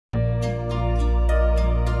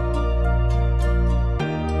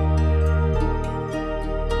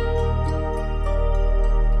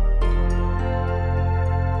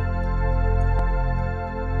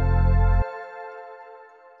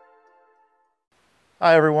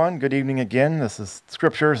Hi, everyone. Good evening again. This is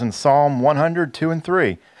Scriptures in Psalm 102 and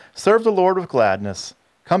 3. Serve the Lord with gladness.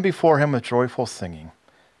 Come before him with joyful singing.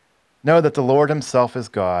 Know that the Lord himself is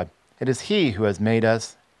God. It is he who has made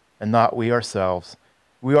us, and not we ourselves.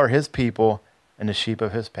 We are his people and the sheep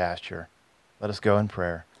of his pasture. Let us go in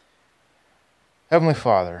prayer. Heavenly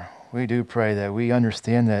Father, we do pray that we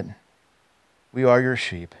understand that we are your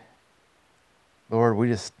sheep. Lord, we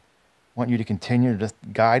just want you to continue to just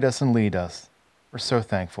guide us and lead us. We're so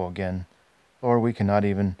thankful again. Lord, we cannot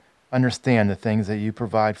even understand the things that you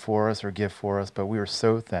provide for us or give for us, but we are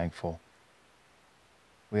so thankful.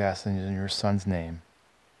 We ask in your Son's name.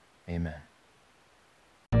 Amen.